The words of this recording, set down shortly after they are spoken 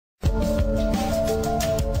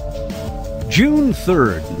June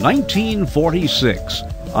 3rd, 1946,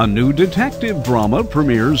 a new detective drama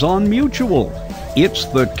premieres on Mutual. It's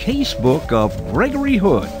the Casebook of Gregory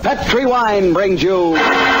Hood. Petri Wine brings you the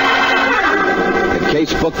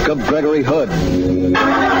Casebook of Gregory Hood.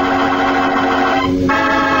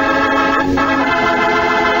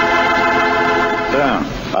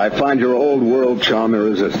 I find your old world charm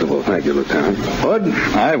irresistible. Thank you, Lieutenant. Hood,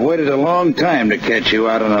 I've waited a long time to catch you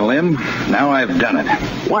out on a limb. Now I've done it.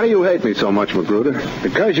 Why do you hate me so much, Magruder?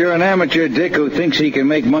 Because you're an amateur dick who thinks he can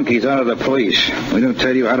make monkeys out of the police. We don't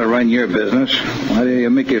tell you how to run your business. Why do you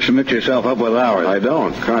make you submit yourself up with ours? I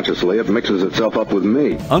don't. Consciously, it mixes itself up with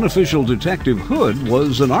me. Unofficial Detective Hood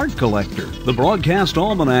was an art collector. The broadcast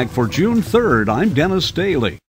almanac for June 3rd, I'm Dennis Daly.